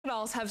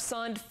Crocodiles have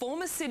signed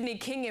former Sydney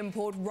King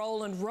import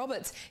Roland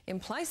Roberts in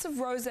place of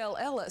Roselle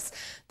Ellis.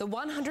 The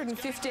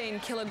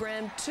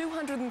 115-kilogram,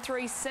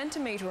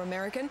 203-centimetre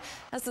American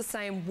has the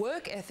same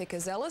work ethic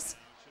as Ellis,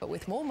 but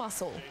with more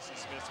muscle.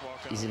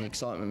 He's an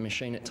excitement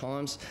machine at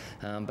times,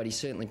 but he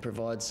certainly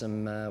provides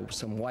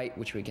some weight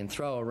which we can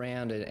throw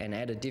around and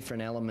add a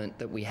different element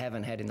that we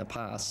haven't had in the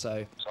past. So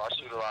I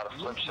shoot a lot of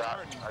flip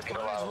shots, I get a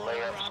lot of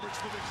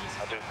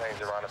layups, I do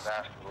things around the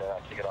basket, and then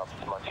I kick it off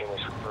to my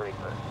teammates for free.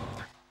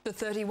 The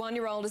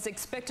 31-year-old is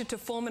expected to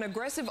form an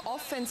aggressive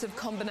offensive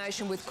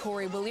combination with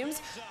Corey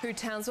Williams, who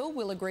Townsville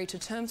will agree to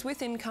terms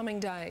with in coming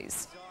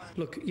days.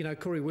 Look, you know,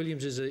 Corey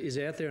Williams is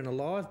out there and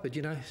alive, but,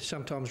 you know,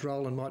 sometimes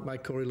Roland might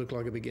make Corey look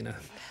like a beginner.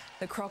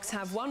 The Crocs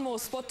have one more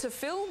spot to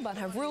fill, but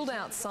have ruled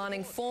out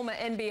signing former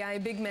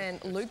NBA big man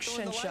Luke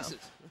Schenscher.